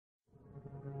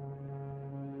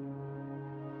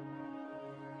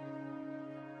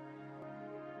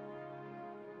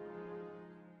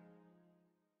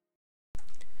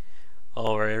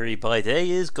Alright everybody,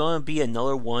 today is going to be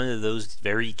another one of those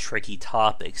very tricky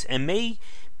topics and may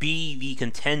be the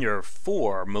contender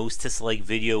for most disliked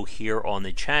video here on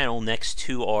the channel next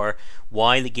to our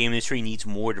why the game industry needs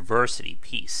more diversity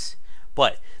piece.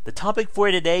 But the topic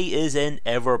for today is an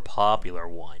ever popular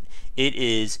one. It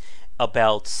is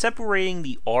about separating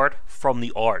the art from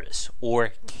the artist,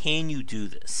 or can you do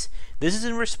this? This is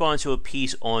in response to a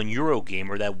piece on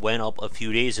Eurogamer that went up a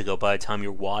few days ago. By the time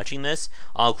you're watching this,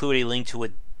 I'll include a link to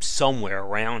it somewhere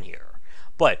around here.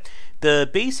 But the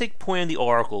basic point of the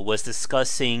article was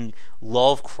discussing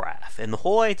Lovecraft and the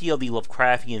whole idea of the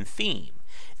Lovecraftian theme,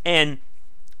 and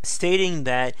stating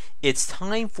that it's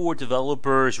time for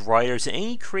developers, writers, and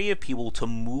any creative people to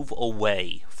move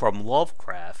away from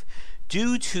Lovecraft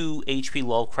due to H.P.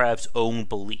 Lovecraft's own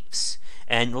beliefs.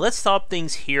 And let's stop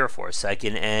things here for a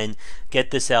second and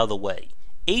get this out of the way.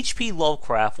 H.P.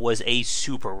 Lovecraft was a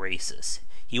super racist.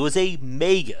 He was a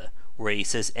mega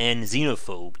racist and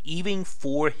xenophobe, even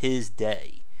for his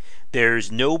day. There's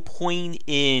no point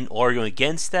in arguing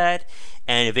against that,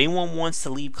 and if anyone wants to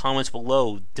leave comments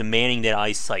below demanding that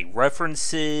I cite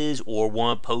references or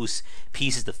want to post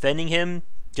pieces defending him,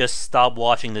 just stop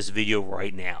watching this video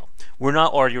right now. We're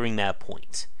not arguing that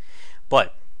point.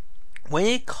 But when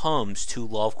it comes to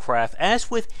Lovecraft, as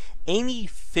with any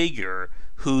figure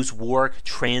whose work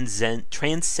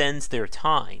transcends their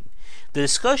time, the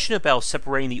discussion about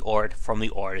separating the art from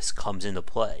the artist comes into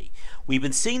play. We've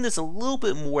been seeing this a little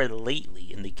bit more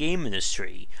lately in the game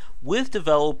industry, with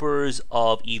developers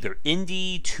of either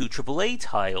indie to AAA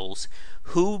titles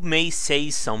who may say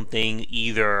something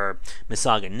either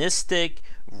misogynistic,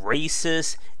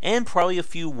 racist, and probably a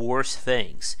few worse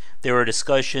things. There were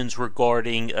discussions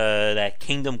regarding that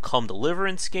Kingdom Come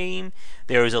Deliverance game.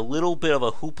 There was a little bit of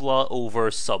a hoopla over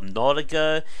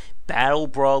Subnautica, Battle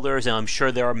Brothers, and I'm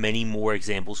sure there are many more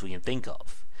examples we can think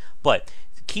of. But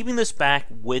keeping this back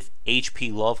with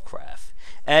H.P. Lovecraft,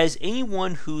 as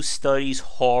anyone who studies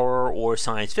horror or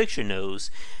science fiction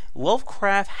knows,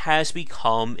 Lovecraft has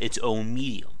become its own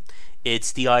medium.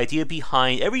 It's the idea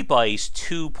behind everybody's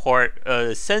two-part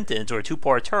sentence or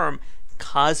two-part term,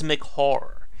 cosmic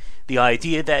horror. The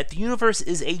idea that the universe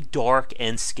is a dark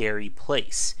and scary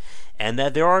place, and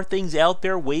that there are things out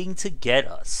there waiting to get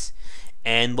us.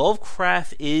 And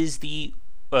Lovecraft is the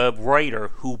writer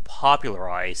who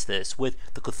popularized this with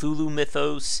the Cthulhu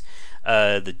mythos,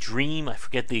 the Dream, I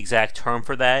forget the exact term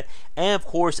for that, and of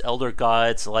course elder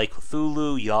gods like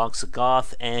Cthulhu,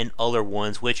 Yog-Sothoth, and other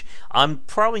ones which I'm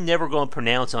probably never going to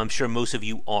pronounce, and I'm sure most of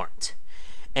you aren't.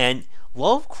 And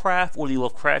Lovecraft, or the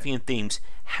Lovecraftian themes,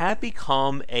 have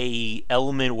become a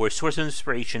element or a source of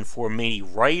inspiration for many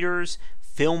writers,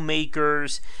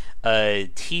 filmmakers,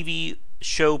 TV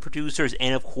show producers,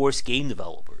 and of course game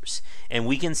developers. And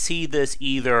we can see this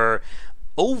either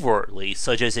overtly,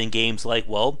 such as in games like,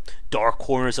 well, Dark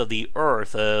Corners of the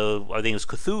Earth, I think it was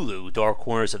Cthulhu, Dark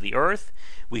Corners of the Earth.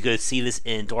 We could see this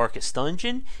in Darkest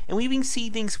Dungeon, and we even see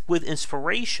things with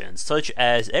inspiration, such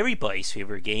as everybody's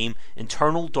favorite game,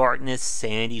 Eternal Darkness,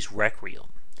 Sanity's Requiem.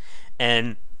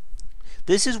 And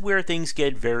this is where things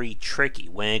get very tricky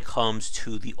when it comes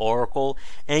to the Oracle,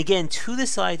 and again, to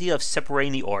this idea of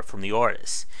separating the art from the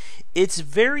artist. It's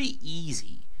very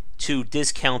easy to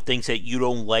discount things that you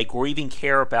don't like or even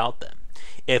care about them.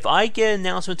 If I get an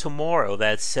announcement tomorrow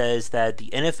that says that the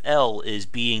NFL is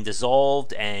being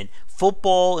dissolved and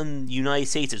football in the United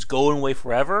States is going away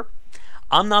forever,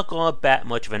 I'm not going to bat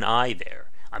much of an eye there.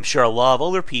 I'm sure a lot of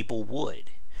other people would.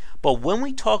 But when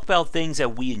we talk about things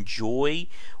that we enjoy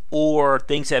or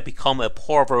things that become a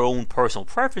part of our own personal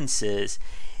preferences,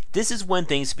 this is when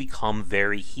things become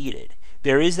very heated.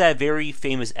 There is that very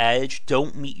famous adage,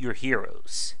 don't meet your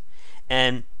heroes.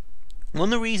 And one of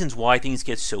the reasons why things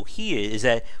get so heated is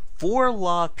that for a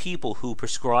lot of people who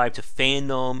prescribe to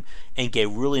fandom and get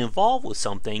really involved with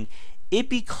something, it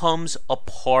becomes a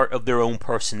part of their own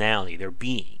personality, their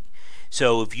being.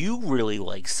 So if you really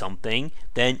like something,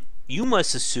 then you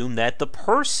must assume that the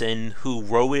person who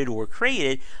wrote it or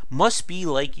created it must be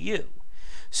like you.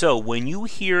 So when you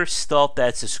hear stuff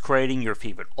that's discrediting your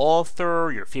favorite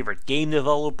author, your favorite game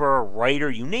developer, writer,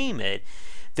 you name it,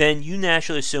 then you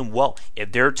naturally assume, well,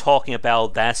 if they're talking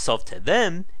about that stuff to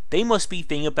them, they must be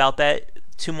thinking about that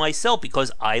to myself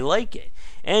because I like it.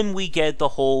 And we get the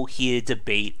whole heated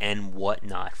debate and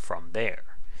whatnot from there.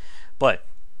 But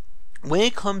when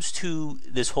it comes to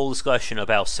this whole discussion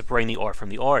about separating the art from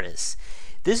the artist,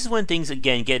 this is when things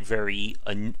again get very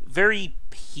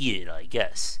heated, I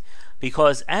guess.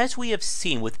 Because as we have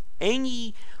seen with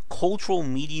any cultural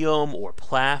medium or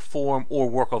platform or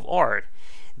work of art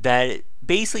that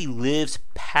basically lives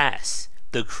past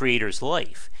the creator's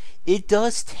life, it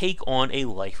does take on a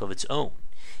life of its own.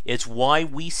 It's why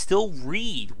we still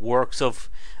read works of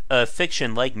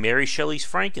fiction like Mary Shelley's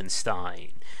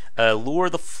Frankenstein, Lord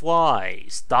of the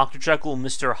Flies, Dr. Jekyll and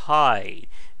Mr. Hyde,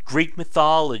 Greek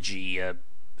mythology,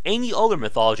 any other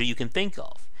mythology you can think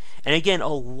of. And again, a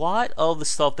lot of the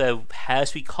stuff that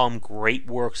has become great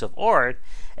works of art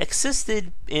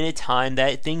existed in a time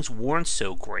that things weren't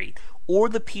so great, or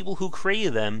the people who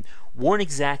created them weren't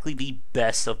exactly the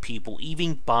best of people,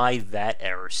 even by that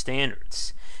era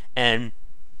standards. And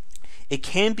it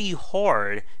can be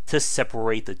hard to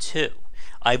separate the two.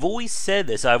 I've always said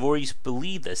this, I've always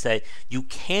believed this, that you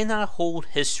cannot hold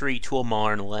history to a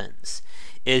modern lens.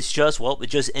 It's just, well, it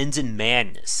just ends in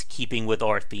madness, keeping with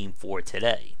our theme for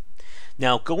today.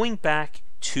 Now, going back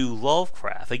to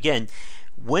Lovecraft, again,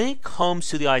 when it comes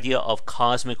to the idea of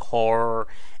cosmic horror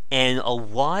and a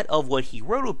lot of what he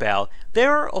wrote about,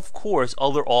 there are, of course,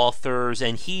 other authors,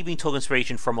 and he even took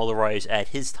inspiration from other writers at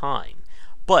his time.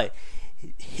 But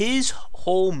his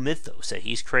whole mythos that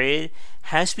he's created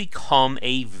has become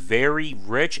a very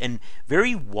rich and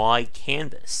very wide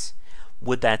canvas.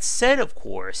 With that said, of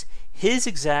course, his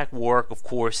exact work, of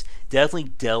course, definitely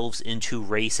delves into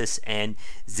racist and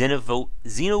xenophobic,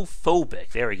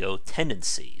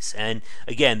 tendencies. And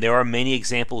again, there are many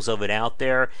examples of it out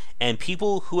there, and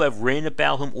people who have written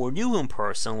about him or knew him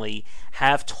personally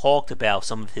have talked about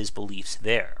some of his beliefs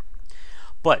there.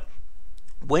 But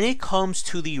when it comes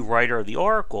to the writer of the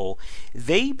article,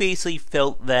 they basically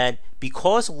felt that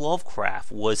because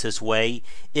Lovecraft was his way,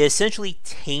 it essentially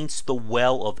taints the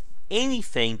well of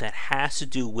anything that has to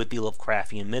do with the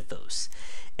Lovecraftian mythos.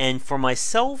 And for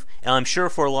myself, and I'm sure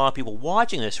for a lot of people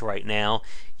watching this right now,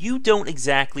 you don't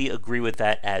exactly agree with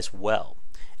that as well.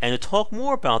 And to talk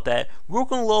more about that, we're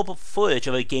going to load up footage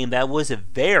of a game that was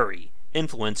very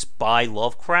influenced by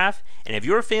Lovecraft, and if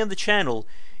you're a fan of the channel,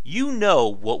 you know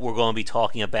what we're going to be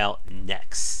talking about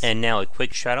next. And now a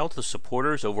quick shout out to the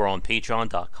supporters over on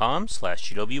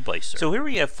patreon.com/GWBicer. So here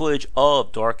we have footage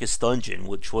of Darkest Dungeon,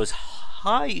 which was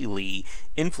highly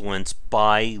influenced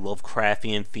by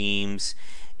Lovecraftian themes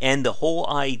and the whole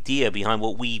idea behind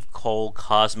what we've called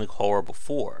cosmic horror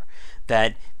before.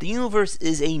 That the universe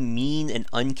is a mean and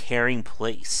uncaring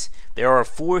place. There are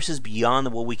forces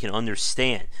beyond what we can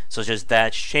understand, such as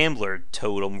that Shambler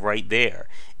totem right there.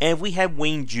 And if we had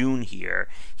Wayne June here,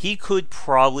 he could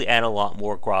probably add a lot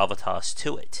more gravitas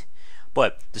to it.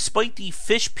 But despite the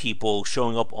fish people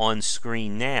showing up on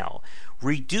screen now,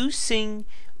 reducing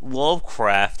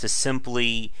Lovecraft to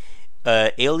simply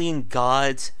alien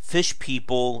gods, fish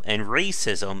people, and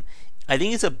racism, I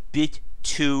think is a bit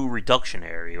too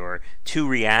reductionary, or too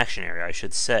reactionary, I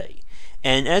should say.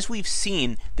 And as we've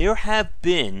seen, there have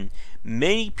been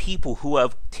many people who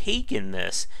have taken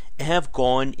this and have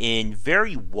gone in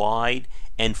very wide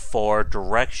and far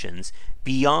directions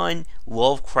beyond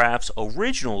Lovecraft's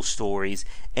original stories,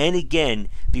 and again,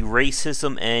 the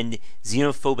racism and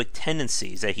xenophobic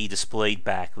tendencies that he displayed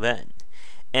back then.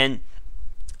 And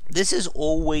this is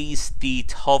always the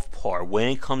tough part when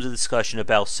it comes to discussion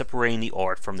about separating the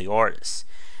art from the artist,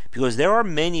 because there are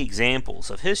many examples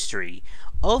of history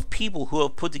of people who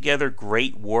have put together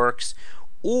great works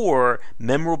or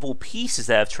memorable pieces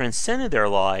that have transcended their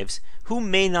lives, who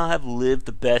may not have lived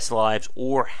the best lives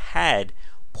or had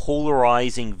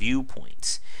polarizing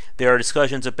viewpoints. There are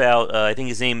discussions about, I think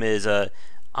his name is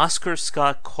Oscar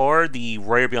Scott Card, the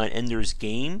writer behind Ender's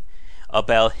Game,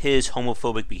 about his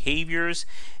homophobic behaviors,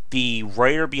 the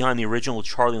writer behind the original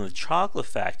Charlie and the Chocolate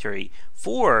Factory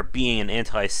for being an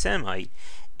anti-Semite,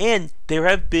 and there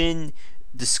have been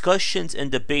discussions and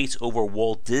debates over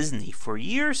Walt Disney for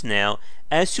years now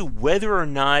as to whether or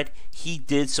not he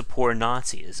did support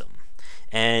Nazism.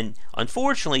 And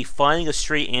unfortunately, finding a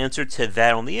straight answer to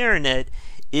that on the internet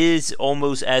is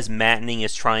almost as maddening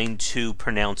as trying to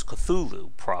pronounce Cthulhu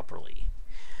properly.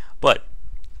 But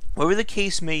whatever the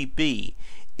case may be,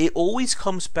 it always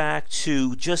comes back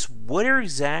to just where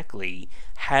exactly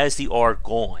has the art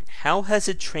gone? How has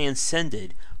it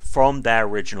transcended from that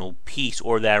original piece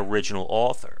or that original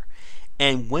author?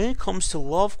 And when it comes to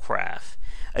Lovecraft,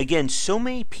 again, so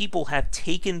many people have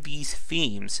taken these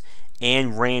themes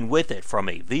and ran with it, from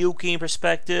a video game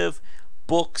perspective,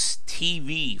 books,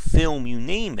 TV, film, you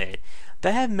name it,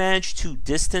 that have managed to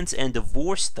distance and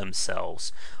divorce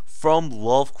themselves from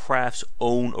Lovecraft's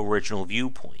own original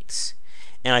viewpoints.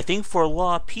 And I think for a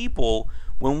lot of people,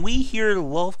 when we hear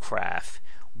Lovecraft,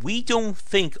 we don't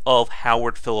think of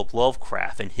Howard Philip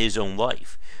Lovecraft and his own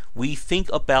life. We think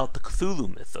about the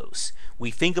Cthulhu mythos.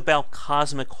 We think about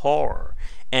cosmic horror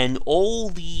and all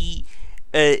the,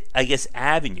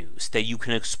 avenues that you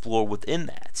can explore within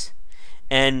that.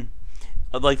 And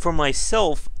like for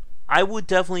myself, I would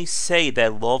definitely say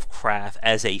that Lovecraft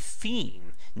as a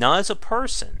theme, not as a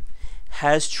person,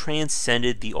 has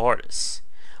transcended the artist.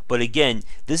 But again,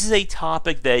 this is a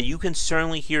topic that you can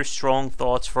certainly hear strong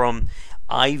thoughts from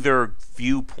either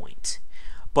viewpoint.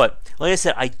 But like I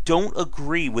said, I don't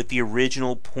agree with the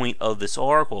original point of this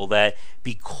article that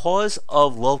because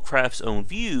of Lovecraft's own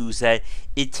views that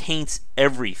it taints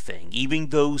everything, even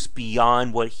those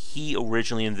beyond what he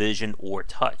originally envisioned or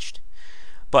touched.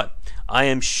 But I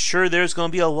am sure there's going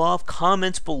to be a lot of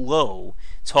comments below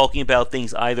talking about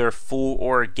things either for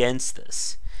or against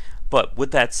this. But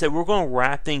with that said, we're going to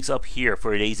wrap things up here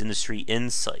for today's Industry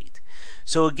Insight.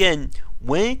 So again,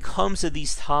 when it comes to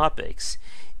these topics,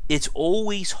 it's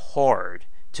always hard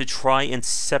to try and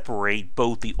separate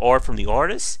both the art from the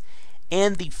artist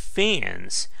and the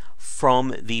fans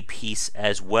from the piece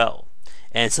as well.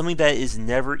 And it's something that is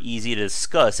never easy to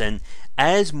discuss. And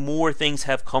as more things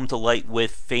have come to light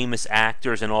with famous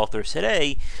actors and authors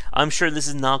today, I'm sure this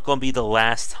is not going to be the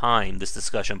last time this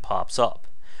discussion pops up.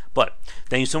 But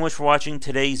thank you so much for watching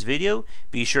today's video.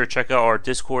 Be sure to check out our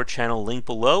Discord channel link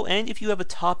below, and if you have a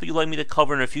topic you'd like me to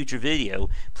cover in a future video,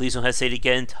 please don't hesitate to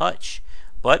get in touch.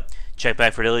 But check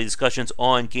back for daily discussions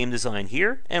on game design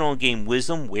here, and on Game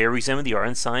Wisdom, where we examine the art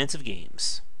and science of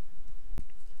games.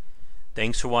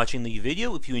 Thanks for watching the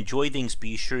video. If you enjoyed things,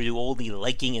 be sure to do all the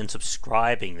liking and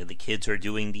subscribing that the kids are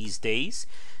doing these days.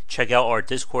 Check out our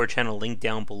Discord channel link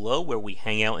down below where we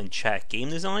hang out and chat game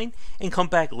design, and come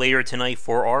back later tonight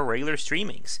for our regular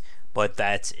streamings. But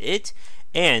that's it,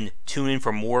 and tune in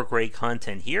for more great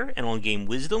content here and on Game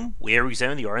Wisdom, where we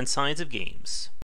examine the art and science of games.